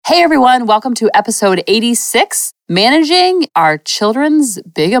Hey everyone, welcome to episode 86, Managing Our Children's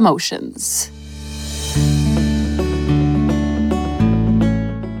Big Emotions.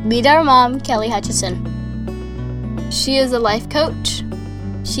 Meet our mom, Kelly Hutchison. She is a life coach.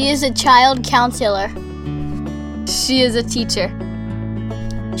 She is a child counselor. She is a teacher.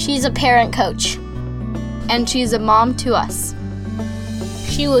 She's a parent coach. And she's a mom to us.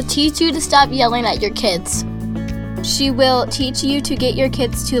 She will teach you to stop yelling at your kids. She will teach you to get your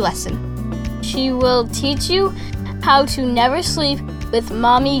kids to listen. She will teach you how to never sleep with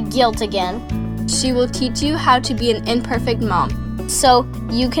mommy guilt again. She will teach you how to be an imperfect mom, so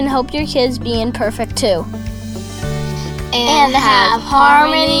you can help your kids be imperfect too. And have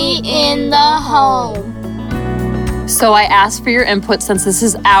harmony in the home. So I asked for your input since this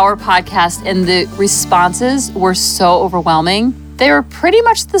is our podcast, and the responses were so overwhelming. They were pretty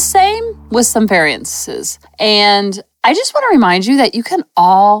much the same with some variances. And I just want to remind you that you can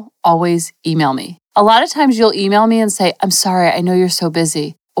always email me. A lot of times you'll email me and say, I'm sorry, I know you're so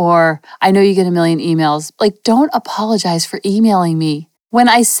busy. Or I know you get a million emails. Don't apologize for emailing me. When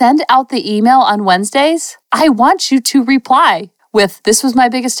I send out the email on Wednesdays, I want you to reply with, this was my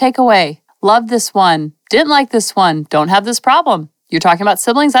biggest takeaway. Love this one. Didn't like this one. Don't have this problem. You're talking about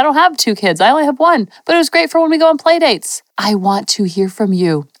siblings. I don't have 2 kids. I only have 1, but it was great for when we go on play dates. I want to hear from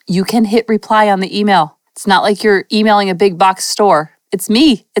you. You can hit reply on the email. It's not like you're emailing a big box store. It's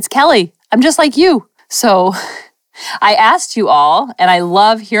me. It's Kelly. I'm just like you. So I asked you all, and I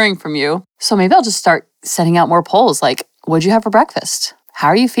love hearing from you. So maybe I'll just start sending out more polls like, what'd you have for breakfast? How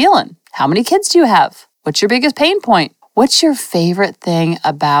are you feeling? How many kids do you have? What's your biggest pain point? What's your favorite thing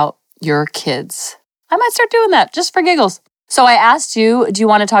about your kids? I might start doing that just for giggles. So I asked you, do you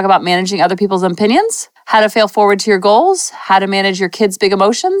want to talk about managing other people's opinions? How to fail forward to your goals? How to manage your kids' big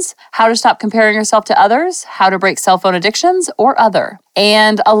emotions? How to stop comparing yourself to others? How to break cell phone addictions or other?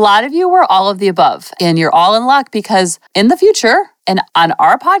 And a lot of you were all of the above. And you're all in luck because in the future and on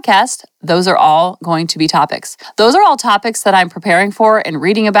our podcast, those are all going to be topics. Those are all topics that I'm preparing for and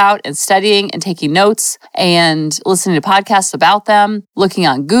reading about and studying and taking notes and listening to podcasts about them, looking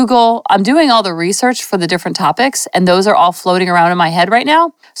on Google. I'm doing all the research for the different topics, and those are all floating around in my head right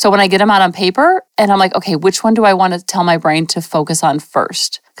now. So when I get them out on paper and I'm like, okay, which one do I want to tell my brain to focus on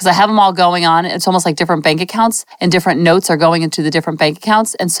first? Because I have them all going on. It's almost like different bank accounts and different notes are going into the different bank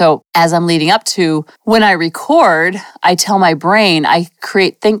accounts. And so as I'm leading up to when I record, I tell my brain, I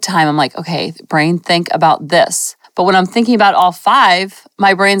create think time. I'm like, okay, brain, think about this. But when I'm thinking about all 5,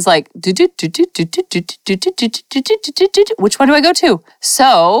 my brain's like, which one do I go to?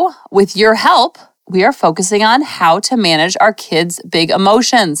 So with your help, we are focusing on how to manage our kids' big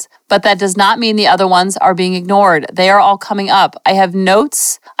emotions. But that does not mean the other ones are being ignored. They are all coming up. I have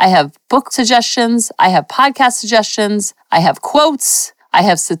notes. I have book suggestions. I have podcast suggestions. I have quotes. I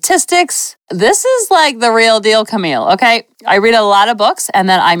have statistics. This is like the real deal, Camille, okay? I read a lot of books and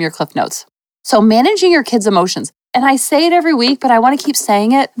then I'm your Cliff Notes. So managing your kids' emotions. And I say it every week, but I want to keep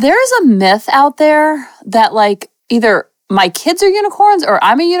saying it. There is a myth out there that either my kids are unicorns or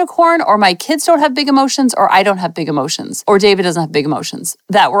I'm a unicorn or my kids don't have big emotions or I don't have big emotions or David doesn't have big emotions.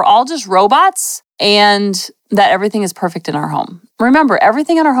 That we're all just robots and that everything is perfect in our home. Remember,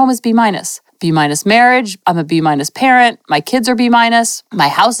 everything in our home is B-. B- marriage, I'm a B- parent, my kids are B-, my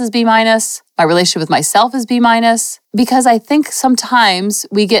house is B-, my relationship with myself is B-. Because I think sometimes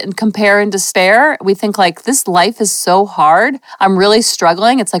we get in compare and despair. We think this life is so hard. I'm really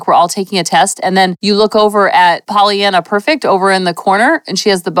struggling. It's like we're all taking a test. And then you look over at Pollyanna Perfect over in the corner and she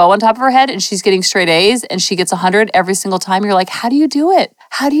has the bow on top of her head and she's getting straight A's and she gets 100 every single time. You're like, how do you do it?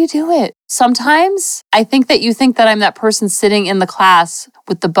 How do you do it? Sometimes I think that you think that I'm that person sitting in the class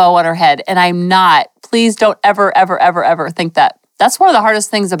with the bow on her head and I'm not. Please don't ever, ever, ever, ever think that. That's one of the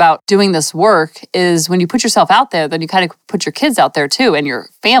hardest things about doing this work is when you put yourself out there, then you kind of put your kids out there too, and your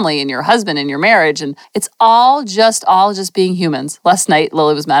family and your husband and your marriage. And it's all just being humans. Last night,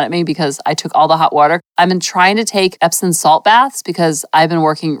 Lily was mad at me because I took all the hot water. I've been trying to take Epsom salt baths because I've been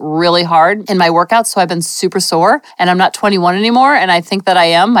working really hard in my workouts. So I've been super sore and I'm not 21 anymore. And I think that I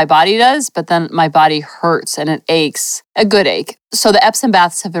am, my body does, but then my body hurts and it aches, a good ache. So the Epsom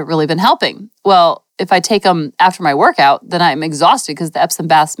baths haven't really been helping. Well, if I take them after my workout, then I'm exhausted because the Epsom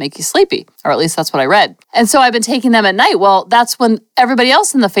baths make you sleepy, or at least that's what I read. And so I've been taking them at night. Well, that's when everybody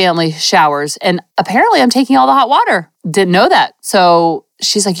else in the family showers. And apparently I'm taking all the hot water. Didn't know that. So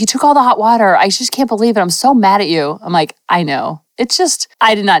she's like, you took all the hot water. I just can't believe it. I'm so mad at you. I'm like, I know. It's just,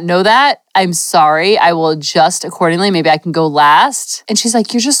 I did not know that. I'm sorry. I will adjust accordingly. Maybe I can go last. And she's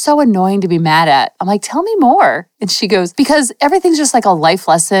like, you're just so annoying to be mad at. I'm like, tell me more. And she goes, because everything's just like a life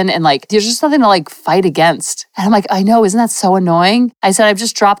lesson and like, there's just nothing to like fight against. And I'm like, I know, isn't that so annoying? I said, I've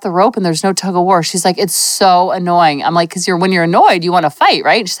just dropped the rope and there's no tug of war. She's like, it's so annoying. I'm like, because when you're annoyed, you want to fight,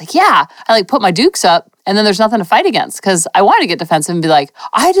 right? And she's like, yeah. I like put my dukes up and then there's nothing to fight against because I wanted to get defensive and be like,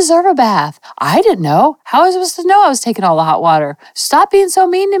 I deserve a bath. I didn't know. How was I supposed to know I was taking all the hot water? Stop being so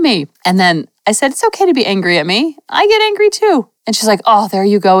mean to me. And then I said, it's okay to be angry at me. I get angry too. And she's like, oh, there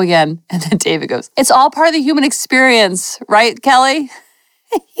you go again. And then David goes, it's all part of the human experience, right, Kelly?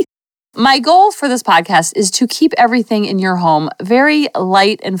 My goal for this podcast is to keep everything in your home very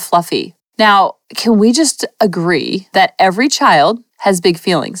light and fluffy. Now, can we just agree that every child has big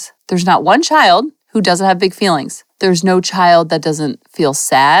feelings? There's not one child who doesn't have big feelings. There's no child that doesn't feel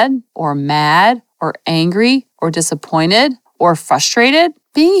sad or mad or angry or disappointed or frustrated.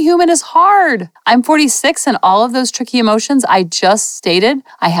 Being human is hard. I'm 46 and all of those tricky emotions I just stated,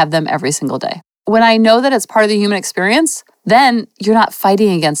 I have them every single day. When I know that it's part of the human experience, then you're not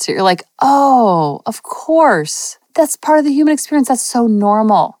fighting against it. You're like, oh, of course. That's part of the human experience. That's so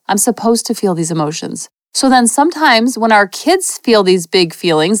normal. I'm supposed to feel these emotions. So then sometimes when our kids feel these big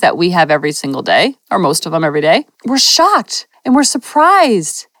feelings that we have every single day, or most of them every day, we're shocked and we're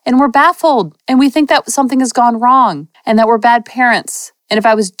surprised and we're baffled and we think that something has gone wrong and that we're bad parents. And if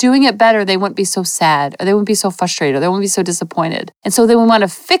I was doing it better, they wouldn't be so sad or they wouldn't be so frustrated or they wouldn't be so disappointed. And so then we want to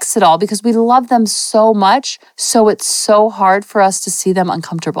fix it all because we love them so much. So it's so hard for us to see them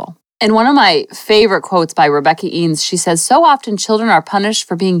uncomfortable. And one of my favorite quotes by Rebecca Eanes, she says, so often children are punished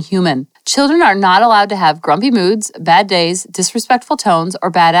for being human. Children are not allowed to have grumpy moods, bad days, disrespectful tones, or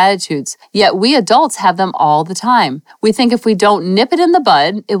bad attitudes. Yet we adults have them all the time. We think if we don't nip it in the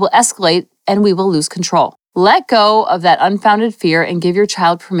bud, it will escalate and we will lose control. Let go of that unfounded fear and give your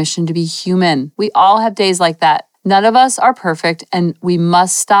child permission to be human. We all have days like that. None of us are perfect, and we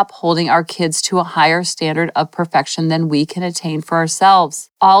must stop holding our kids to a higher standard of perfection than we can attain for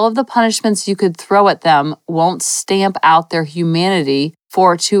ourselves. All of the punishments you could throw at them won't stamp out their humanity,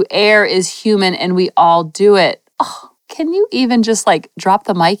 for to err is human and we all do it. Oh, can you even just drop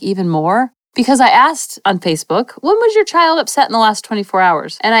the mic even more? Because I asked on Facebook, when was your child upset in the last 24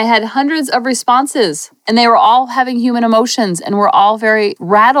 hours? And I had hundreds of responses and they were all having human emotions and we're all very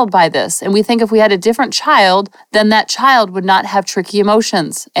rattled by this. And we think if we had a different child, then that child would not have tricky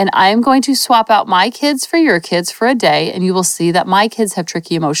emotions. And I am going to swap out my kids for your kids for a day and you will see that my kids have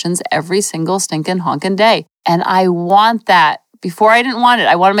tricky emotions every single stinking honkin' day. And I want that. Before I didn't want it.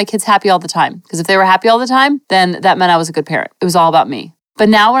 I wanted my kids happy all the time. Because if they were happy all the time, then that meant I was a good parent. It was all about me. But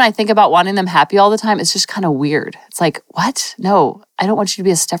now when I think about wanting them happy all the time, it's just kind of weird. It's like, what? No, I don't want you to be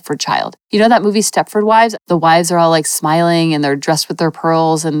a Stepford child. You know that movie Stepford Wives? The wives are all smiling and they're dressed with their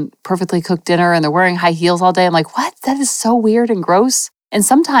pearls and perfectly cooked dinner and they're wearing high heels all day. I'm like, what? That is so weird and gross. And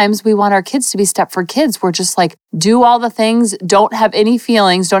sometimes we want our kids to be Stepford kids. We're just do all the things, don't have any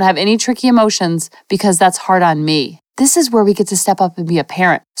feelings, don't have any tricky emotions because that's hard on me. This is where we get to step up and be a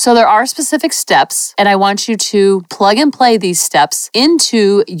parent. So there are specific steps, and I want you to plug and play these steps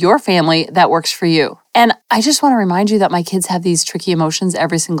into your family that works for you. And I just want to remind you that my kids have these tricky emotions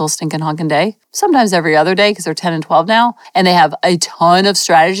every single stinking honkin' day, sometimes every other day because they're 10 and 12 now, and they have a ton of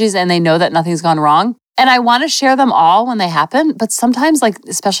strategies and they know that nothing's gone wrong. And I want to share them all when they happen, but sometimes,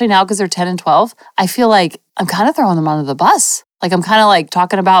 especially now because they're 10 and 12, I feel like I'm kind of throwing them under the bus. I'm kind of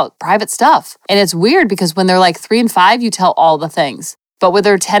talking about private stuff. And it's weird because when they're 3 and 5, you tell all the things. But when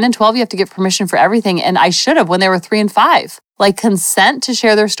they're 10 and 12, you have to get permission for everything. And I should have when they were 3 and 5. Consent to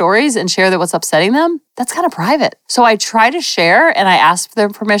share their stories and share what's upsetting them, that's kind of private. So I try to share and I ask for their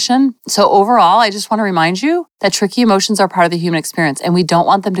permission. So overall, I just want to remind you that tricky emotions are part of the human experience and we don't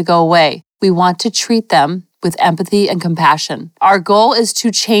want them to go away. We want to treat them with empathy and compassion. Our goal is to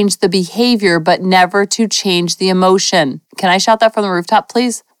change the behavior, but never to change the emotion. Can I shout that from the rooftop,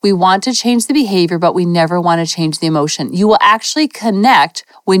 please? We want to change the behavior, but we never want to change the emotion. You will actually connect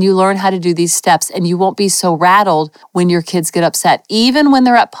when you learn how to do these steps, and you won't be so rattled when your kids get upset, even when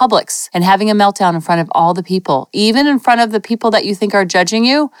they're at Publix and having a meltdown in front of all the people, even in front of the people that you think are judging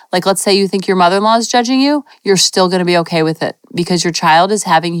you. Let's say you think your mother-in-law is judging you, you're still going to be okay with it because your child is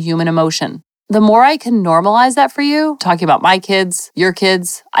having human emotion. The more I can normalize that for you, talking about my kids, your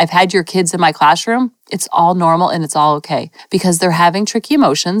kids, I've had your kids in my classroom, it's all normal and it's all okay because they're having tricky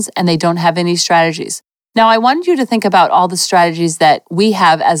emotions and they don't have any strategies. Now, I wanted you to think about all the strategies that we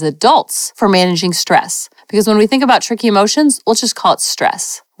have as adults for managing stress. Because when we think about tricky emotions, we'll just call it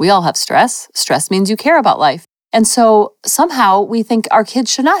stress. We all have stress. Stress means you care about life. And so somehow we think our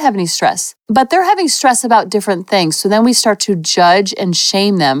kids should not have any stress, but they're having stress about different things. So then we start to judge and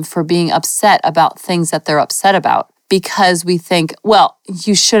shame them for being upset about things that they're upset about because we think, well,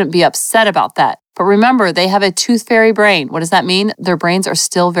 you shouldn't be upset about that. But remember, they have a tooth fairy brain. What does that mean? Their brains are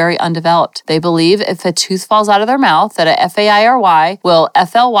still very undeveloped. They believe if a tooth falls out of their mouth, that a FAIRY will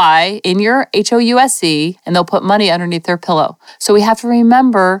FLY in your HOUSE, and they'll put money underneath their pillow. So we have to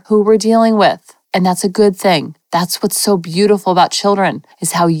remember who we're dealing with. And that's a good thing. That's what's so beautiful about children,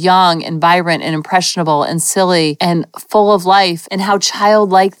 is how young and vibrant and impressionable and silly and full of life and how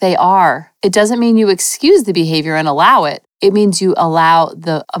childlike they are. It doesn't mean you excuse the behavior and allow it. It means you allow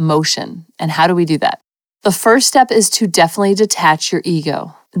the emotion. And how do we do that? The first step is to definitely detach your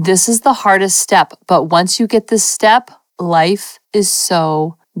ego. This is the hardest step, but once you get this step, life is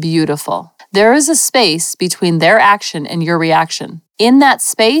so beautiful. There is a space between their action and your reaction. In that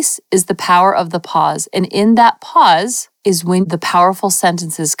space is the power of the pause. And in that pause is when the powerful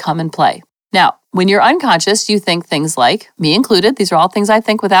sentences come and play. Now, when you're unconscious, you think things like, me included, these are all things I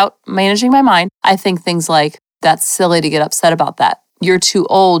think without managing my mind. I think things like, that's silly to get upset about that. You're too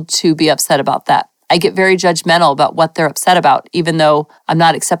old to be upset about that. I get very judgmental about what they're upset about, even though I'm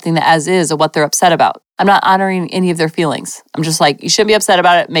not accepting the as is of what they're upset about. I'm not honoring any of their feelings. I'm just like, you shouldn't be upset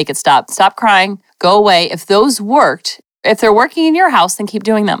about it. Make it stop. Stop crying. Go away. If those worked, if they're working in your house, then keep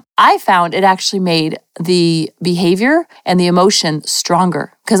doing them. I found it actually made the behavior and the emotion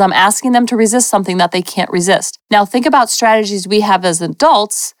stronger because I'm asking them to resist something that they can't resist. Now, think about strategies we have as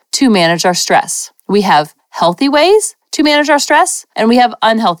adults to manage our stress. We have healthy ways to manage our stress, and we have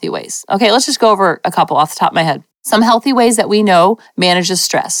unhealthy ways. Okay, let's just go over a couple off the top of my head. Some healthy ways that we know manages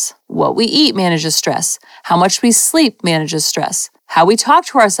stress. What we eat manages stress. How much we sleep manages stress. How we talk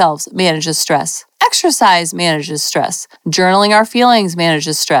to ourselves manages stress. Exercise manages stress. Journaling our feelings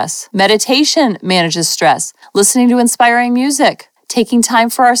manages stress. Meditation manages stress. Listening to inspiring music. Taking time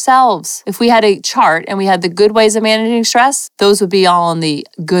for ourselves. If we had a chart and we had the good ways of managing stress, those would be all in the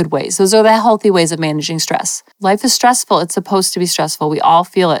good ways. Those are the healthy ways of managing stress. Life is stressful. It's supposed to be stressful. We all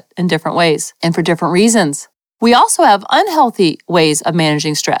feel it in different ways and for different reasons. We also have unhealthy ways of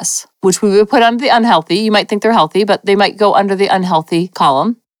managing stress, which we would put under the unhealthy. You might think they're healthy, but they might go under the unhealthy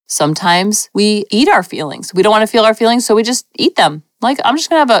column. Sometimes we eat our feelings. We don't want to feel our feelings, so we just eat them. Like, I'm just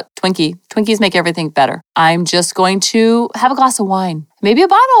going to have a Twinkie. Twinkies make everything better. I'm just going to have a glass of wine, maybe a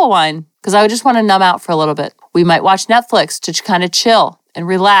bottle of wine, because I would just want to numb out for a little bit. We might watch Netflix to kind of chill and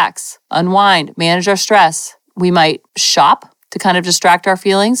relax, unwind, manage our stress. We might shop to kind of distract our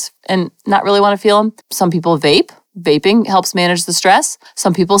feelings and not really want to feel them. Some people vape. Vaping helps manage the stress.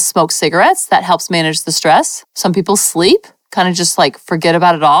 Some people smoke cigarettes. That helps manage the stress. Some people sleep, kind of just like forget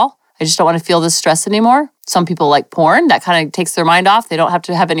about it all. I just don't want to feel this stress anymore. Some people like porn. That kind of takes their mind off. They don't have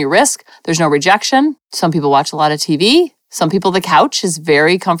to have any risk. There's no rejection. Some people watch a lot of TV. Some people, the couch is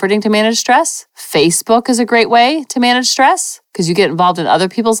very comforting to manage stress. Facebook is a great way to manage stress because you get involved in other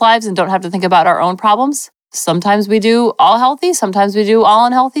people's lives and don't have to think about our own problems. Sometimes we do all healthy. Sometimes we do all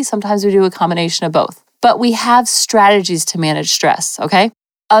unhealthy. Sometimes we do a combination of both. But we have strategies to manage stress, okay?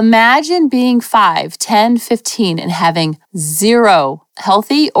 Imagine being 5, 10, 15 and having 0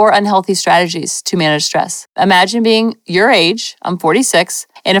 healthy or unhealthy strategies to manage stress. Imagine being your age, I'm 46,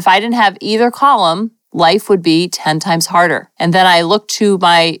 and if I didn't have either column, life would be 10 times harder. And then I look to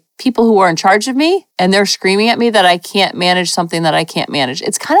my people who are in charge of me and they're screaming at me that I can't manage something that I can't manage.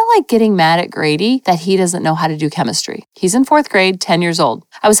 It's kind of like getting mad at Grady that he doesn't know how to do chemistry. He's in 4th grade, 10 years old.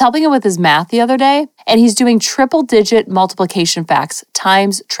 I was helping him with his math the other day and he's doing triple-digit multiplication facts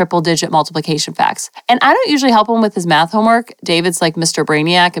times triple-digit multiplication facts. And I don't usually help him with his math homework. David's like Mr.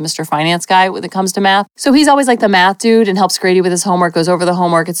 Brainiac and Mr. Finance guy when it comes to math. So he's always like the math dude and helps Grady with his homework, goes over the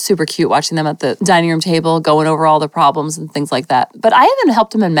homework. It's super cute watching them at the dining room table, going over all the problems and things like that. But I haven't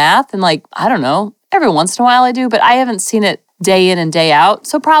helped him in math and like, I don't know, every once in a while I do, but I haven't seen it day in and day out.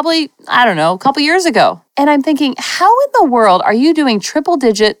 So probably, I don't know, a couple years ago. And I'm thinking, how in the world are you doing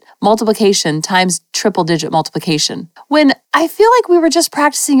triple-digit multiplication times triple-digit multiplication when I feel like we were just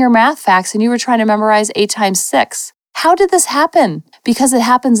practicing your math facts and you were trying to memorize 8 times 6? How did this happen? Because it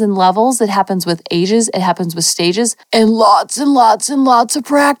happens in levels, it happens with ages, it happens with stages, and lots of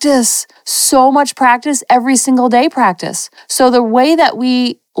practice. So much practice, every single day practice. So the way that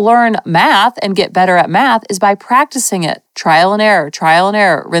we learn math and get better at math is by practicing it. Trial and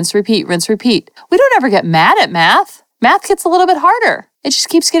error, rinse, repeat, rinse, repeat. We don't ever get mad at math. Math gets a little bit harder. It just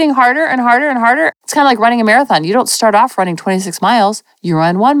keeps getting harder and harder and harder. It's kind of like running a marathon. You don't start off running 26 miles. You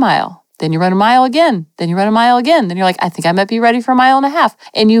run 1 mile. Then you run a mile again. Then you run a mile again. Then you're like, I think I might be ready for 1.5 miles.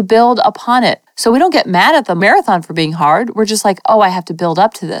 And you build upon it. So we don't get mad at the marathon for being hard. We're just like, oh, I have to build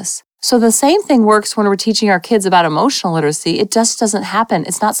up to this. So the same thing works when we're teaching our kids about emotional literacy. It just doesn't happen.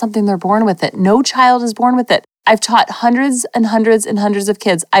 It's not something they're born with it. No child is born with it. I've taught hundreds and hundreds and hundreds of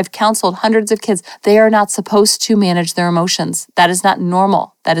kids. I've counseled hundreds of kids. They are not supposed to manage their emotions. That is not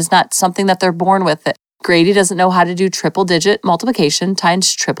normal. That is not something that they're born with. Grady doesn't know how to do triple-digit multiplication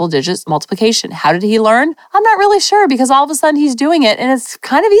times triple-digit multiplication. How did he learn? I'm not really sure, because all of a sudden he's doing it and it's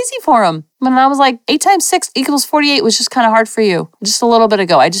kind of easy for him. When I was like, 8 times 6 equals 48 was just kind of hard for you just a little bit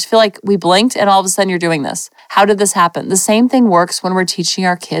ago. I just feel like we blinked and all of a sudden you're doing this. How did this happen? The same thing works when we're teaching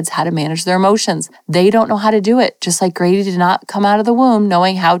our kids how to manage their emotions. They don't know how to do it, just like Grady did not come out of the womb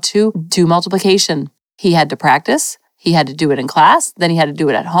knowing how to do multiplication. He had to practice. He had to do it in class. Then he had to do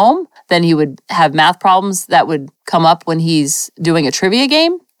it at home. Then he would have math problems that would come up when he's doing a trivia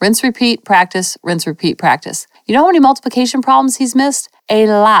game. Rinse, repeat, practice, rinse, repeat, practice. You know how many multiplication problems he's missed? A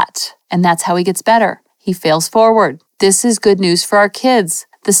lot. And that's how he gets better. He fails forward. This is good news for our kids.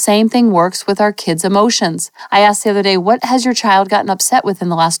 The same thing works with our kids' emotions. I asked the other day, what has your child gotten upset with in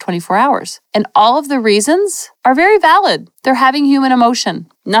the last 24 hours? And all of the reasons are very valid. They're having human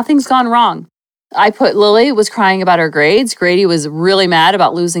emotion. Nothing's gone wrong. I put Lily was crying about her grades. Grady was really mad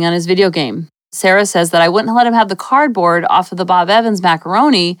about losing on his video game. Sarah says that I wouldn't let him have the cardboard off of the Bob Evans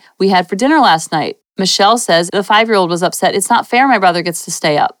macaroni we had for dinner last night. Michelle says the 5-year-old was upset. It's not fair my brother gets to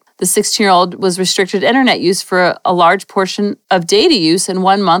stay up. The 16-year-old was restricted internet use for a large portion of data use in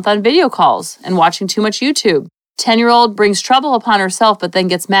 1 month on video calls and watching too much YouTube. 10-year-old brings trouble upon herself, but then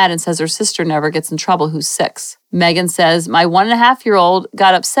gets mad and says her sister never gets in trouble, who's 6. Megan says, my 1.5-year-old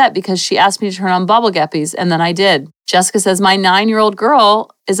got upset because she asked me to turn on Bubble Guppies, and then I did. Jessica says, my 9-year-old girl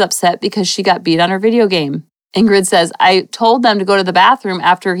is upset because she got beat on her video game. Ingrid says, I told them to go to the bathroom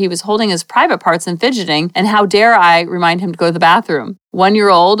after he was holding his private parts and fidgeting, and how dare I remind him to go to the bathroom.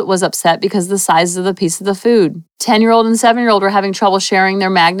 1-year-old was upset because of the size of the piece of the food. 10-year-old and 7-year-old were having trouble sharing their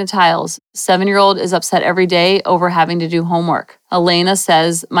magnet tiles. 7-year-old is upset every day over having to do homework. Elena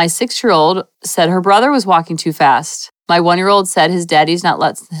says, my 6-year-old said her brother was walking too fast. My 1-year-old said his daddy's not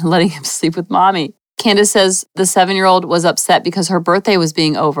letting him sleep with mommy. Candace says the 7-year-old was upset because her birthday was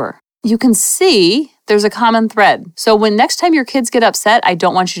being over. You can see there's a common thread. So when next time your kids get upset, I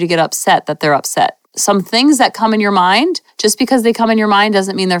don't want you to get upset that they're upset. Some things that come in your mind, just because they come in your mind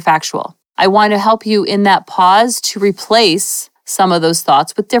doesn't mean they're factual. I want to help you in that pause to replace some of those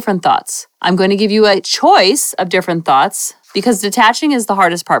thoughts with different thoughts. I'm going to give you a choice of different thoughts, because detaching is the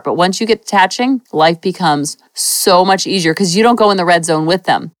hardest part. But once you get detaching, life becomes so much easier because you don't go in the red zone with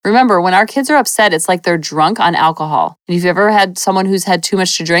them. Remember, when our kids are upset, it's like they're drunk on alcohol. And if you've ever had someone who's had too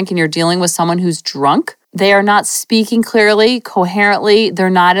much to drink and you're dealing with someone who's drunk, they are not speaking clearly, coherently. They're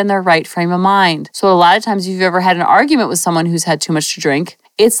not in their right frame of mind. So a lot of times, if you've ever had an argument with someone who's had too much to drink,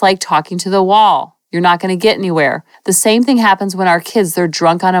 it's like talking to the wall. You're not going to get anywhere. The same thing happens when our kids, they're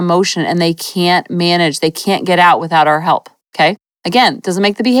drunk on emotion and they can't manage. They can't get out without our help. Okay? Again, doesn't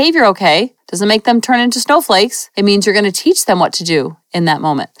make the behavior okay. Doesn't make them turn into snowflakes. It means you're going to teach them what to do in that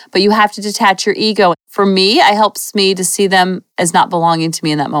moment. But you have to detach your ego. For me, it helps me to see them as not belonging to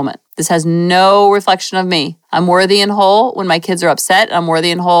me in that moment. This has no reflection of me. I'm worthy and whole when my kids are upset. I'm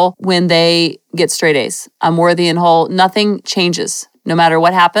worthy and whole when they get straight A's. I'm worthy and whole. Nothing changes. No matter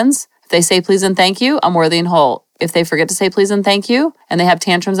what happens, if they say please and thank you, I'm worthy and whole. If they forget to say please and thank you and they have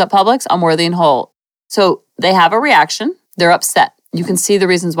tantrums at Publix, I'm worthy and whole. So they have a reaction. They're upset. You can see the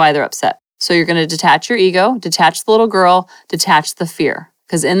reasons why they're upset. So you're going to detach your ego, detach the little girl, detach the fear.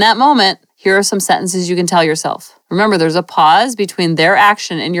 Because in that moment, here are some sentences you can tell yourself. Remember, there's a pause between their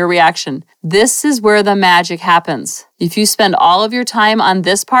action and your reaction. This is where the magic happens. If you spend all of your time on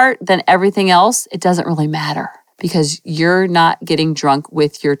this part, then everything else, it doesn't really matter. Because you're not getting drunk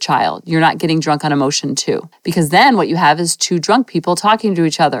with your child. You're not getting drunk on emotion too. Because then what you have is two drunk people talking to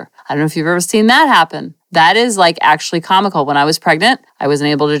each other. I don't know if you've ever seen that happen. That is like actually comical. When I was pregnant, I wasn't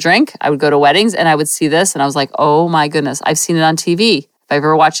able to drink. I would go to weddings and I would see this and I was like, oh my goodness, I've seen it on TV. If I've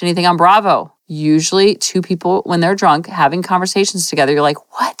ever watched anything on Bravo, usually two people when they're drunk having conversations together, you're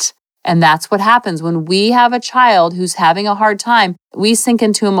like, what? And that's what happens when we have a child who's having a hard time. We sink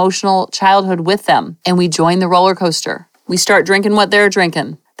into emotional childhood with them and we join the roller coaster. We start drinking what they're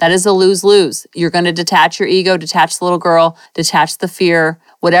drinking. That is a lose-lose. You're going to detach your ego, detach the little girl, detach the fear.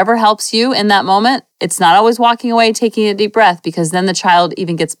 Whatever helps you in that moment, it's not always walking away, taking a deep breath, because then the child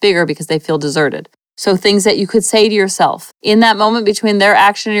even gets bigger because they feel deserted. So things that you could say to yourself. In that moment between their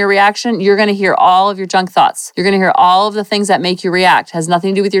action and your reaction, you're going to hear all of your junk thoughts. You're going to hear all of the things that make you react. It has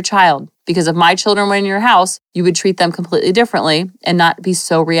nothing to do with your child. Because if my children were in your house, you would treat them completely differently and not be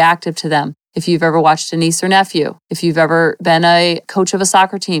so reactive to them. If you've ever watched a niece or nephew, if you've ever been a coach of a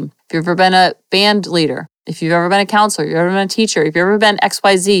soccer team, if you've ever been a band leader, If you've ever been a counselor, you've ever been a teacher, if you've ever been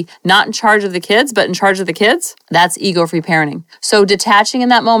XYZ, not in charge of the kids, but in charge of the kids, that's ego-free parenting. So detaching in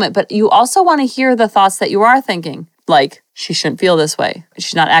that moment, but you also want to hear the thoughts that you are thinking, like, she shouldn't feel this way.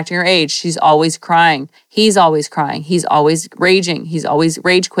 She's not acting her age. She's always crying. He's always crying. He's always raging. He's always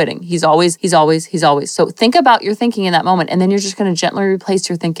rage quitting. He's always. So think about your thinking in that moment, and then you're just going to gently replace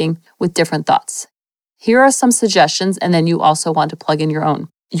your thinking with different thoughts. Here are some suggestions, and then you also want to plug in your own.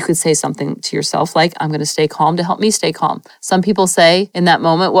 You could say something to yourself like, I'm going to stay calm to help me stay calm. Some people say in that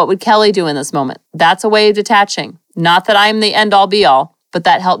moment, what would Kelly do in this moment? That's a way of detaching. Not that I'm the end all be all, but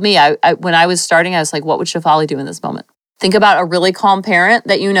that helped me. When I was starting, I was like, what would Shefali do in this moment? Think about a really calm parent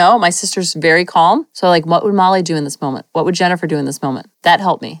that you know. My sister's very calm. So like, what would Molly do in this moment? What would Jennifer do in this moment? That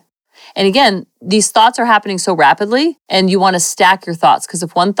helped me. And again, these thoughts are happening so rapidly, and you want to stack your thoughts, because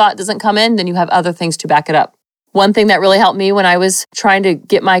if one thought doesn't come in, then you have other things to back it up. One thing that really helped me when I was trying to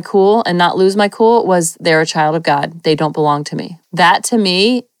get my cool and not lose my cool was, they're a child of God. They don't belong to me. That to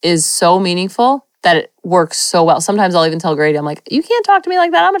me is so meaningful that it works so well. Sometimes I'll even tell Grady, I'm like, you can't talk to me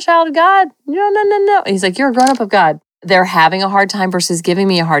like that. I'm a child of God. No. And he's like, you're a grown-up of God. They're having a hard time versus giving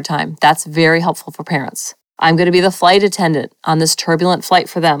me a hard time. That's very helpful for parents. I'm going to be the flight attendant on this turbulent flight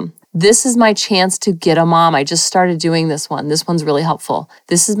for them. This is my chance to get a mom. I just started doing this one. This one's really helpful.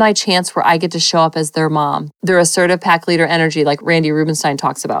 This is my chance where I get to show up as their mom. Their assertive pack leader energy, like Randy Rubenstein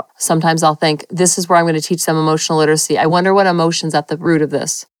talks about. Sometimes I'll think, this is where I'm going to teach them emotional literacy. I wonder what emotion's at the root of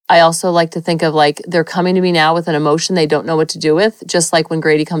this. I also like to think of like, they're coming to me now with an emotion they don't know what to do with, just like when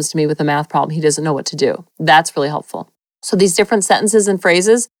Grady comes to me with a math problem, he doesn't know what to do. That's really helpful. So these different sentences and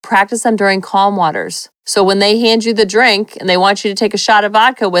phrases, practice them during calm waters. So when they hand you the drink and they want you to take a shot of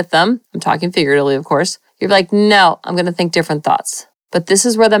vodka with them, I'm talking figuratively, of course, you're like, no, I'm going to think different thoughts. But this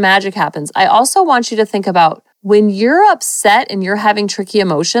is where the magic happens. I also want you to think about when you're upset and you're having tricky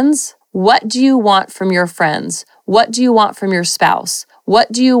emotions, what do you want from your friends? What do you want from your spouse?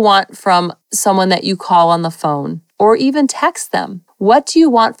 What do you want from someone that you call on the phone or even text them? What do you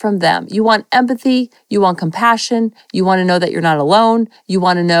want from them? You want empathy, you want compassion, you want to know that you're not alone, you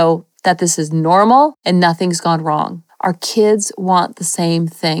want to know that this is normal and nothing's gone wrong. Our kids want the same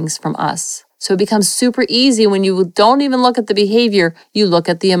things from us. So it becomes super easy when you don't even look at the behavior, you look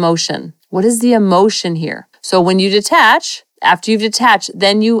at the emotion. What is the emotion here? So when you detach, after you've detached,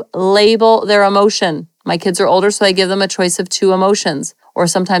 then you label their emotion. My kids are older, so I give them a choice of 2 emotions. Or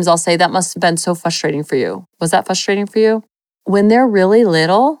sometimes I'll say, that must have been so frustrating for you. Was that frustrating for you? When they're really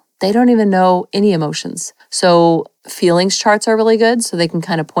little, they don't even know any emotions. So feelings charts are really good, so they can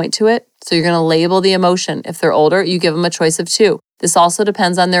kind of point to it. So you're going to label the emotion. If they're older, you give them a choice of 2. This also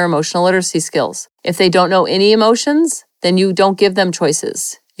depends on their emotional literacy skills. If they don't know any emotions, then you don't give them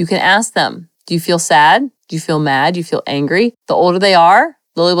choices. You can ask them, do you feel sad? Do you feel mad? Do you feel angry? The older they are,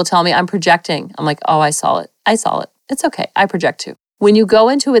 Lily will tell me, I'm projecting. I'm like, oh, I saw it. It's okay. I project too. When you go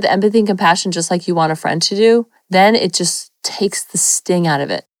into it with empathy and compassion, just like you want a friend to do, then it just takes the sting out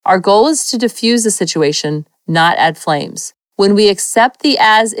of it. Our goal is to diffuse the situation, not add flames. When we accept the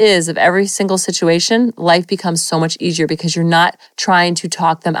as is of every single situation, life becomes so much easier because you're not trying to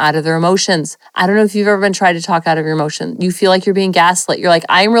talk them out of their emotions. I don't know if you've ever been tried to talk out of your emotion. You feel like you're being gaslit. You're like,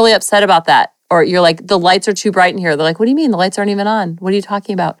 I'm really upset about that. Or you're like, the lights are too bright in here. They're like, what do you mean? The lights aren't even on. What are you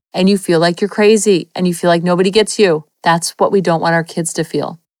talking about? And you feel like you're crazy and you feel like nobody gets you. That's what we don't want our kids to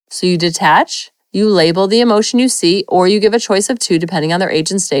feel. So you detach, you label the emotion you see, or you give a choice of 2 depending on their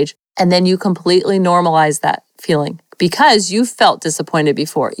age and stage, and then you completely normalize that feeling because you felt disappointed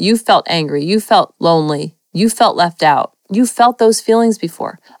before. You felt angry. You felt lonely. You felt left out. You felt those feelings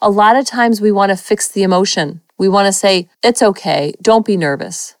before. A lot of times we want to fix the emotion. We want to say, it's okay. Don't be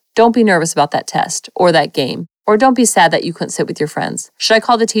nervous. Don't be nervous about that test or that game. Or don't be sad that you couldn't sit with your friends. Should I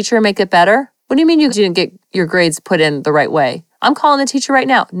call the teacher and make it better? What do you mean you didn't get your grades put in the right way? I'm calling the teacher right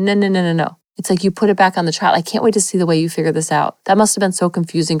now. No. It's like you put it back on the child. I can't wait to see the way you figure this out. That must have been so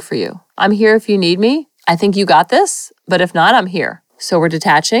confusing for you. I'm here if you need me. I think you got this, but if not, I'm here. So we're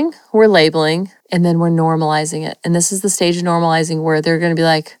detaching, we're labeling, and then we're normalizing it. And this is the stage of normalizing where they're going to be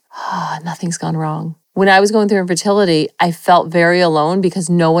like, nothing's gone wrong. When I was going through infertility, I felt very alone because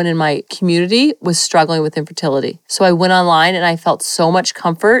no one in my community was struggling with infertility. So I went online and I felt so much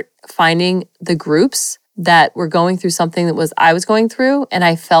comfort finding the groups that were going through something that I was going through, and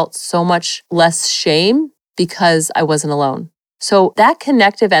I felt so much less shame because I wasn't alone. So that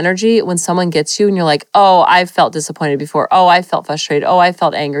connective energy, when someone gets you and you're like, oh, I felt disappointed before. Oh, I felt frustrated. Oh, I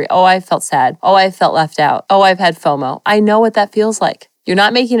felt angry. Oh, I felt sad. Oh, I felt left out. Oh, I've had FOMO. I know what that feels like. You're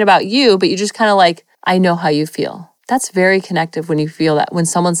not making it about you, but you're just kind of like, I know how you feel. That's very connective when you feel that, when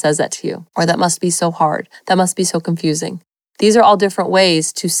someone says that to you, or that must be so hard. That must be so confusing. These are all different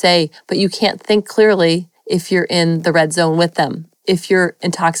ways to say, but you can't think clearly if you're in the red zone with them, if you're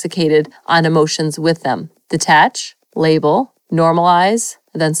intoxicated on emotions with them. Detach, label, normalize,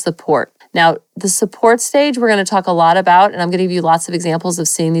 and then support. Now, the support stage we're going to talk a lot about, and I'm going to give you lots of examples of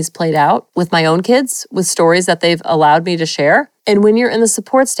seeing these played out with my own kids, with stories that they've allowed me to share. And when you're in the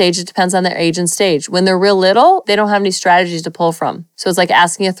support stage, it depends on their age and stage. When they're real little, they don't have any strategies to pull from. So it's like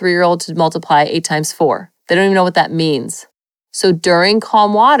asking a 3-year-old to multiply 8 times 4. They don't even know what that means. So during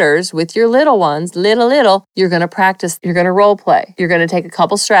calm waters with your little ones, little, you're going to practice. You're going to role play. You're going to take a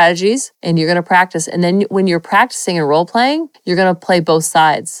couple strategies and you're going to practice. And then when you're practicing and role playing, you're going to play both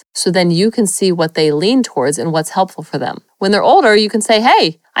sides. So then you can see what they lean towards and what's helpful for them. When they're older, you can say,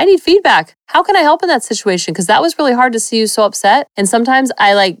 hey, I need feedback. How can I help in that situation? Because that was really hard to see you so upset. And sometimes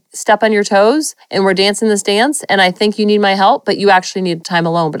I step on your toes and we're dancing this dance and I think you need my help, but you actually need time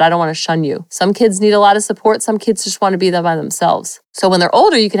alone, but I don't want to shun you. Some kids need a lot of support. Some kids just want to be there by themselves. So when they're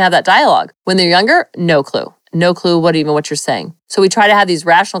older, you can have that dialogue. When they're younger, no clue. No clue what you're saying. So we try to have these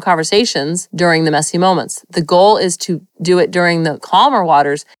rational conversations during the messy moments. The goal is to do it during the calmer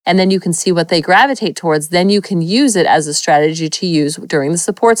waters, and then you can see what they gravitate towards. Then you can use it as a strategy to use during the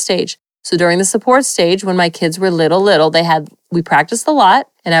support stage. So during the support stage, when my kids were little, we practiced a lot,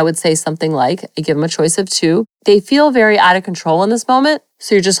 and I would say something like, I give them a choice of 2. They feel very out of control in this moment.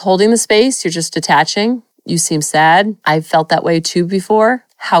 So you're just holding the space. You're just detaching. You seem sad. I've felt that way too before.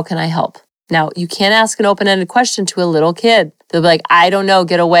 How can I help? Now, you can't ask an open-ended question to a little kid. They'll be like, I don't know,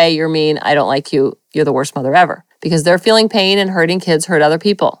 get away, you're mean, I don't like you, you're the worst mother ever. Because they're feeling pain, and hurting kids hurt other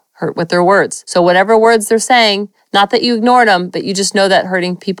people, hurt with their words. So whatever words they're saying, not that you ignored them, but you just know that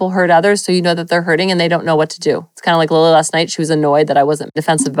hurting people hurt others, so you know that they're hurting and they don't know what to do. It's kind of like Lily last night. She was annoyed that I wasn't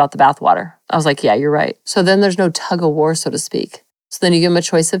defensive about the bathwater. I was like, yeah, you're right. So then there's no tug of war, so to speak. So then you give them a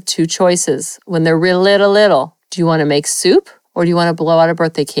choice of 2 choices. When they're real little, do you want to make soup or do you want to blow out a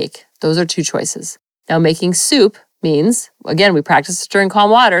birthday cake? Those are 2 choices. Now, making soup means, again, we practice during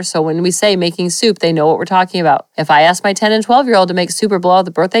calm water. So when we say making soup, they know what we're talking about. If I asked my 10 and 12-year-old to make soup or blow out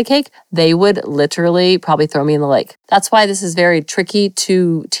the birthday cake, they would literally probably throw me in the lake. That's why this is very tricky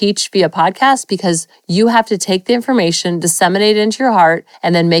to teach via podcast, because you have to take the information, disseminate it into your heart,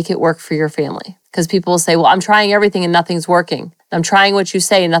 and then make it work for your family. Because people will say, well, I'm trying everything and nothing's working. I'm trying what you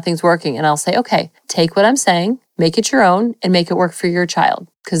say and nothing's working. And I'll say, okay, take what I'm saying, make it your own, and make it work for your child.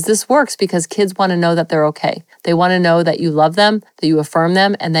 Because this works because kids want to know that they're okay. They want to know that you love them, that you affirm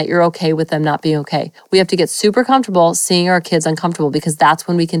them, and that you're okay with them not being okay. We have to get super comfortable seeing our kids uncomfortable, because that's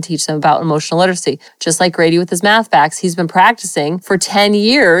when we can teach them about emotional literacy. Just like Grady with his math facts, he's been practicing for 10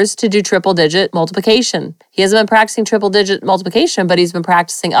 years to do triple-digit multiplication. He hasn't been practicing triple-digit multiplication, but he's been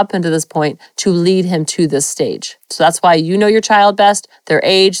practicing up into this point to lead him to this stage. So that's why you know your child best, their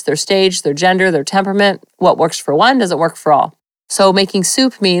age, their stage, their gender, their temperament. What works for one doesn't work for all. So making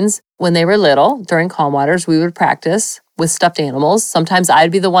soup means when they were little, during calm waters, we would practice with stuffed animals. Sometimes I'd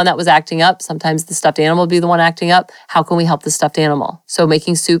be the one that was acting up. Sometimes the stuffed animal would be the one acting up. How can we help the stuffed animal? So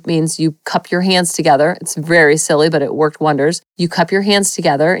making soup means you cup your hands together. It's very silly, but it worked wonders. You cup your hands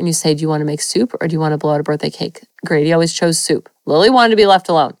together and you say, do you want to make soup or do you want to blow out a birthday cake? Grady always chose soup. Lily wanted to be left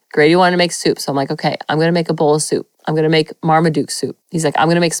alone. Grady wanted to make soup. So I'm like, okay, I'm going to make a bowl of soup. I'm going to make Marmaduke soup. He's like, I'm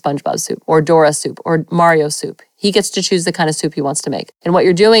going to make SpongeBob soup or Dora soup or Mario soup. He gets to choose the kind of soup he wants to make. And what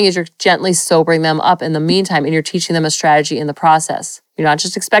you're doing is you're gently sobering them up in the meantime, and you're teaching them a strategy in the process. You're not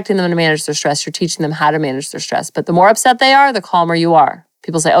just expecting them to manage their stress, you're teaching them how to manage their stress. But the more upset they are, the calmer you are.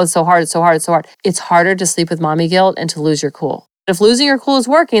 People say, oh, it's so hard, it's so hard, it's so hard. It's harder to sleep with mommy guilt and to lose your cool. If losing your cool is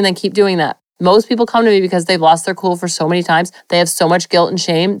working, then keep doing that. Most people come to me because they've lost their cool for so many times. They have so much guilt and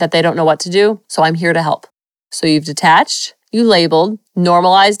shame that they don't know what to do. So I'm here to help. So you've detached, you labeled,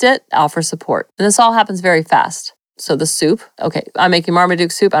 normalized it, offer support. And this all happens very fast. So the soup, okay, I'm making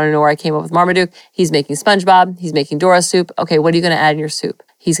Marmaduke soup. I don't know where I came up with Marmaduke. He's making SpongeBob. He's making Dora soup. Okay, what are you going to add in your soup?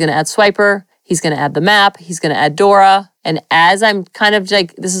 He's going to add Swiper. He's going to add the map. He's going to add Dora. And as I'm kind of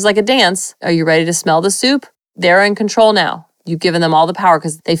like, this is like a dance. Are you ready to smell the soup? They're in control now. You've given them all the power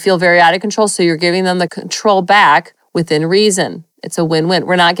because they feel very out of control. So you're giving them the control back within reason. It's a win-win.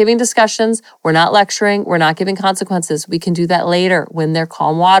 We're not giving discussions. We're not lecturing. We're not giving consequences. We can do that later when they're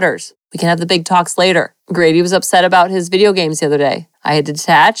calm waters. We can have the big talks later. Grady was upset about his video games the other day. I had to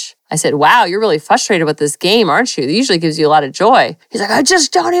detach. I said, wow, you're really frustrated with this game, aren't you? It usually gives you a lot of joy. He's like, I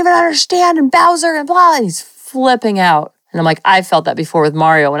just don't even understand, and Bowser and blah. And he's flipping out. And I'm like, I felt that before with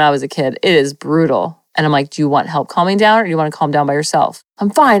Mario when I was a kid. It is brutal. And I'm like, do you want help calming down or do you want to calm down by yourself? I'm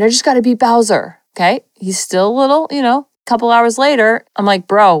fine. I just got to beat Bowser. Okay. He's still a little, a couple hours later, I'm like,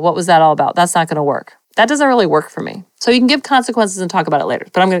 bro, what was that all about? That's not going to work. That doesn't really work for me. So you can give consequences and talk about it later,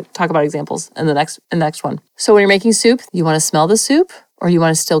 but I'm going to talk about examples in the next one. So when you're making soup, you want to smell the soup Or you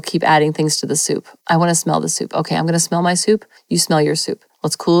want to still keep adding things to the soup? I want to smell the soup. Okay, I'm going to smell my soup. You smell your soup.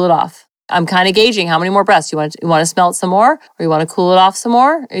 Let's cool it off. I'm kind of gauging how many more breaths. You want to smell it some more? Or you want to cool it off some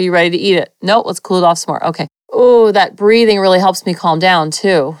more? Are you ready to eat it? No, let's cool it off some more. Okay. Oh, that breathing really helps me calm down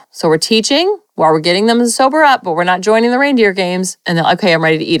too. So we're teaching while we're getting them to sober up, but we're not joining the reindeer games. And then, okay, I'm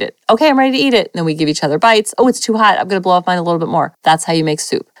ready to eat it. Okay, I'm ready to eat it. And then we give each other bites. Oh, it's too hot. I'm going to blow off mine a little bit more. That's how you make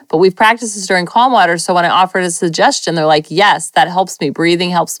soup. But we've practiced this during Calm Water. So when I offered a suggestion, they're like, yes, that helps me.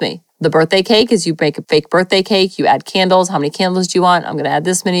 Breathing helps me. The birthday cake is you make a fake birthday cake. You add candles. How many candles do you want? I'm going to add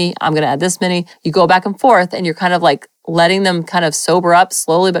this many. I'm going to add this many. You go back and forth and you're kind of like letting them kind of sober up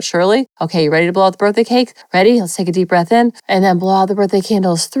slowly but surely. Okay, you ready to blow out the birthday cake? Ready? Let's take a deep breath in and then blow out the birthday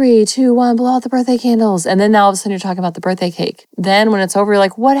candles. 3, 2, 1, blow out the birthday candles. And then now all of a sudden you're talking about the birthday cake. Then when it's over, you're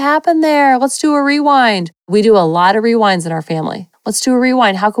like, what happened there? Let's do a rewind. We do a lot of rewinds in our family. Let's do a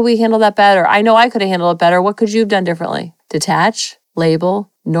rewind. How could we handle that better? I know I could have handled it better. What could you have done differently? Detach,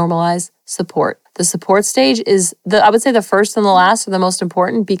 label, normalize, support. The support stage is I would say the first and the last are the most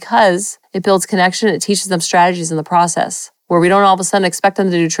important because it builds connection. It teaches them strategies in the process where we don't all of a sudden expect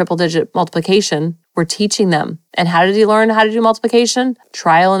them to do triple digit multiplication. We're teaching them. And how did he learn how to do multiplication?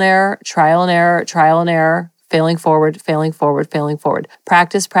 Trial and error, trial and error, trial and error, failing forward, failing forward, failing forward.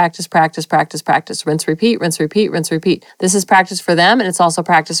 Practice, practice, practice, practice, practice. Rinse, repeat, rinse, repeat, rinse, repeat. This is practice for them and it's also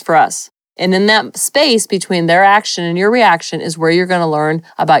practice for us. And in that space between their action and your reaction is where you're going to learn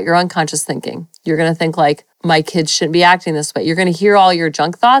about your unconscious thinking. You're going to think like, my kids shouldn't be acting this way. You're going to hear all your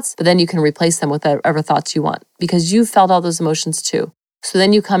junk thoughts, but then you can replace them with whatever thoughts you want because you felt all those emotions too. So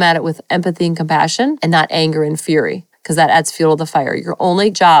then you come at it with empathy and compassion and not anger and fury because that adds fuel to the fire. Your only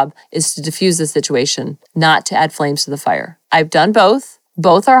job is to diffuse the situation, not to add flames to the fire. I've done both.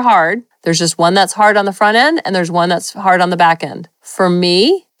 Both are hard. There's just one that's hard on the front end and there's one that's hard on the back end. For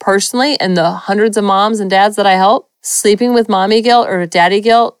me, personally, and the hundreds of moms and dads that I help, sleeping with mommy guilt or daddy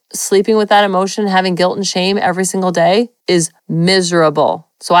guilt, sleeping with that emotion, having guilt and shame every single day is miserable.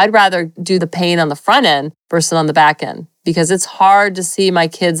 So I'd rather do the pain on the front end versus on the back end because it's hard to see my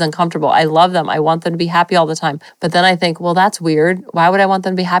kids uncomfortable. I love them. I want them to be happy all the time. But then I think, well, that's weird. Why would I want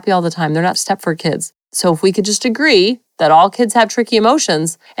them to be happy all the time? They're not Stepford kids. So if we could just agree that all kids have tricky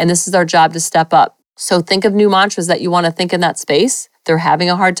emotions and this is our job to step up. So think of new mantras that you want to think in that space. They're having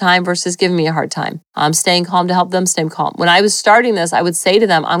a hard time versus giving me a hard time. I'm staying calm to help them stay calm. When I was starting this, I would say to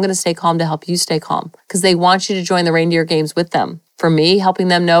them, I'm going to stay calm to help you stay calm because they want you to join the reindeer games with them. For me, helping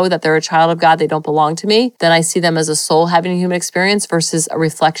them know that they're a child of God, they don't belong to me, then I see them as a soul having a human experience versus a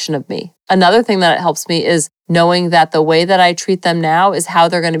reflection of me. Another thing that helps me is knowing that the way that I treat them now is how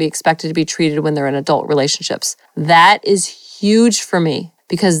they're going to be expected to be treated when they're in adult relationships. That is huge for me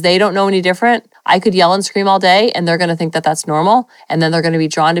because they don't know any different. I could yell and scream all day and they're going to think that that's normal. And then they're going to be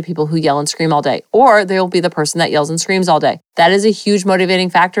drawn to people who yell and scream all day. Or they'll be the person that yells and screams all day. That is a huge motivating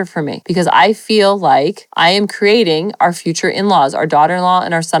factor for me because I feel like I am creating our future in-laws, our daughter-in-law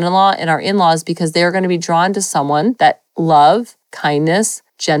and our son-in-law and our in-laws because they are going to be drawn to someone that love, kindness,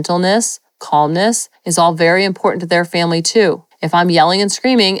 gentleness, calmness is all very important to their family too. If I'm yelling and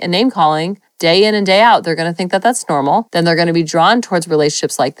screaming and name calling, day in and day out, they're going to think that that's normal. Then they're going to be drawn towards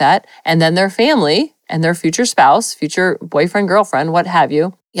relationships like that. And then their family and their future spouse, future boyfriend, girlfriend, what have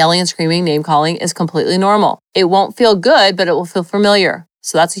you, yelling and screaming, name calling is completely normal. It won't feel good, but it will feel familiar.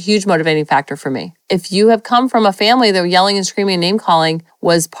 So that's a huge motivating factor for me. If you have come from a family that yelling and screaming and name calling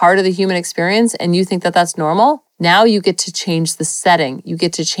was part of the human experience and you think that that's normal, now you get to change the setting. You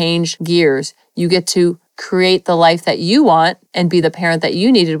get to change gears. You get to create the life that you want and be the parent that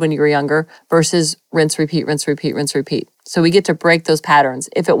you needed when you were younger versus rinse, repeat, rinse, repeat, rinse, repeat. So we get to break those patterns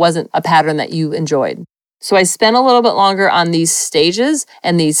if it wasn't a pattern that you enjoyed. So I spent a little bit longer on these stages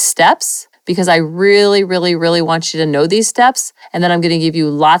and these steps because I really, really, really want you to know these steps. And then I'm going to give you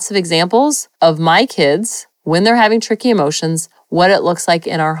lots of examples of my kids when they're having tricky emotions, what it looks like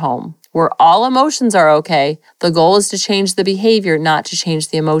in our home. Where all emotions are okay, the goal is to change the behavior, not to change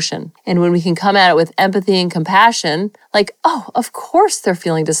the emotion. And when we can come at it with empathy and compassion, like, oh, of course they're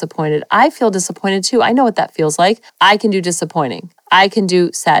feeling disappointed. I feel disappointed too. I know what that feels like. I can do disappointing. I can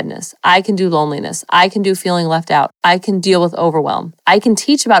do sadness. I can do loneliness. I can do feeling left out. I can deal with overwhelm. I can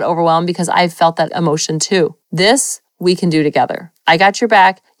teach about overwhelm because I've felt that emotion too. This we can do together. I got your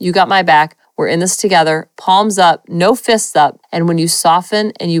back. You got my back. We're in this together, palms up, no fists up. And when you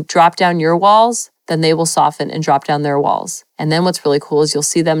soften and you drop down your walls, then they will soften and drop down their walls. And then what's really cool is you'll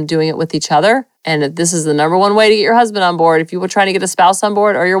see them doing it with each other. And this is the number one way to get your husband on board. If you were trying to get a spouse on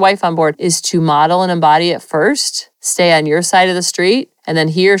board or your wife on board, is to model and embody it first, stay on your side of the street. And then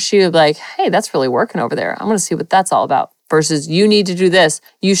he or she would be like, hey, that's really working over there. I'm going to see what that's all about. Versus you need to do this.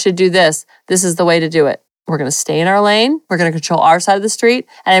 You should do this. This is the way to do it. We're going to stay in our lane. We're going to control our side of the street.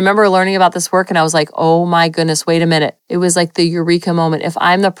 And I remember learning about this work and I was like, oh my goodness, wait a minute. It was like the eureka moment. If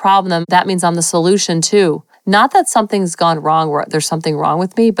I'm the problem, that means I'm the solution too. Not that something's gone wrong or there's something wrong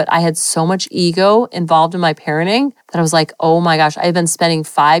with me, but I had so much ego involved in my parenting that I was like, oh my gosh, I've been spending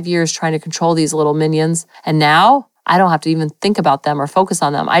 5 years trying to control these little minions. And now I don't have to even think about them or focus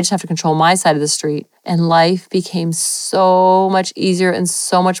on them. I just have to control my side of the street. And life became so much easier and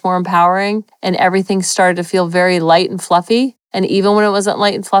so much more empowering. And everything started to feel very light and fluffy. And even when it wasn't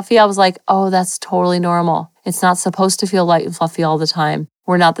light and fluffy, I was like, oh, that's totally normal. It's not supposed to feel light and fluffy all the time.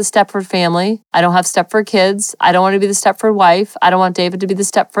 We're not the Stepford family. I don't have Stepford kids. I don't want to be the Stepford wife. I don't want David to be the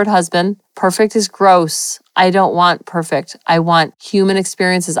Stepford husband. Perfect is gross. I don't want perfect. I want human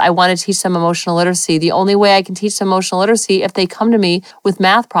experiences. I want to teach them emotional literacy. The only way I can teach them emotional literacy if they come to me with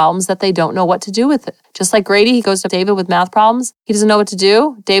math problems that they don't know what to do with it. Just like Grady, he goes to David with math problems. He doesn't know what to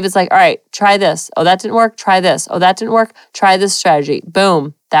do. David's like, all right, try this. Oh, that didn't work. Try this. Oh, that didn't work. Try this strategy.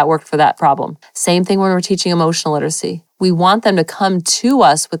 Boom. That worked for that problem. Same thing when we're teaching emotional literacy. We want them to come to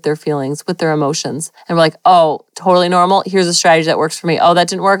us with their feelings, with their emotions. And we're like, oh, totally normal. Here's a strategy that works for me. Oh, that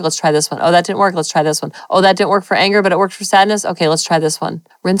didn't work. Let's try this one. Oh, that didn't work. Let's try this one. Oh, that didn't work for anger, but it worked for sadness. Okay, let's try this one.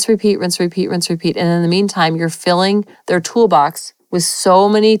 Rinse, repeat, rinse, repeat, rinse, repeat. And in the meantime, you're filling their toolbox with so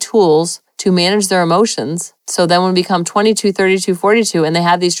many tools to manage their emotions. So then when we become 22, 32, 42, and they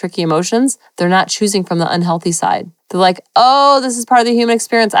have these tricky emotions, they're not choosing from the unhealthy side. They're like, oh, this is part of the human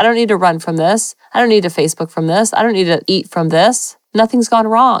experience. I don't need to run from this. I don't need to Facebook from this. I don't need to eat from this. Nothing's gone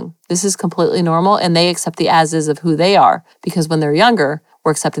wrong. This is completely normal. And they accept the as-is of who they are because when they're younger,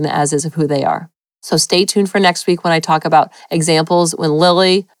 we're accepting the as-is of who they are. So stay tuned for next week when I talk about examples when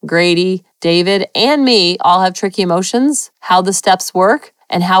Lily, Grady, David, and me all have tricky emotions, how the steps work,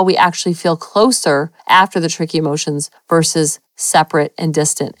 and how we actually feel closer after the tricky emotions versus separate and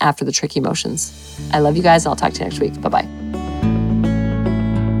distant after the tricky emotions. I love you guys, and I'll talk to you next week. Bye-bye.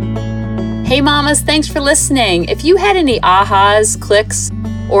 Hey mamas, thanks for listening. If you had any ahas, clicks,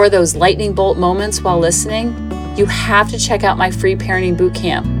 or those lightning bolt moments while listening, you have to check out my free parenting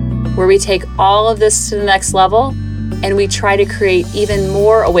bootcamp, where we take all of this to the next level and we try to create even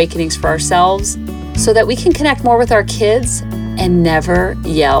more awakenings for ourselves so that we can connect more with our kids and never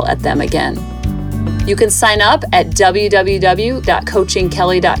yell at them again. You can sign up at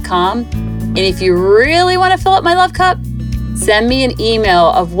www.coachingkelly.com. And if you really want to fill up my love cup, send me an email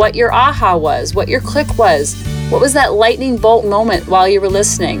of what your aha was, what your click was, what was that lightning bolt moment while you were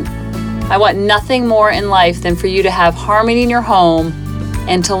listening. I want nothing more in life than for you to have harmony in your home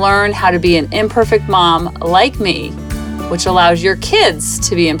and to learn how to be an imperfect mom like me, which allows your kids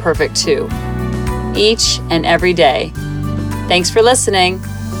to be imperfect too, each and every day. Thanks for listening.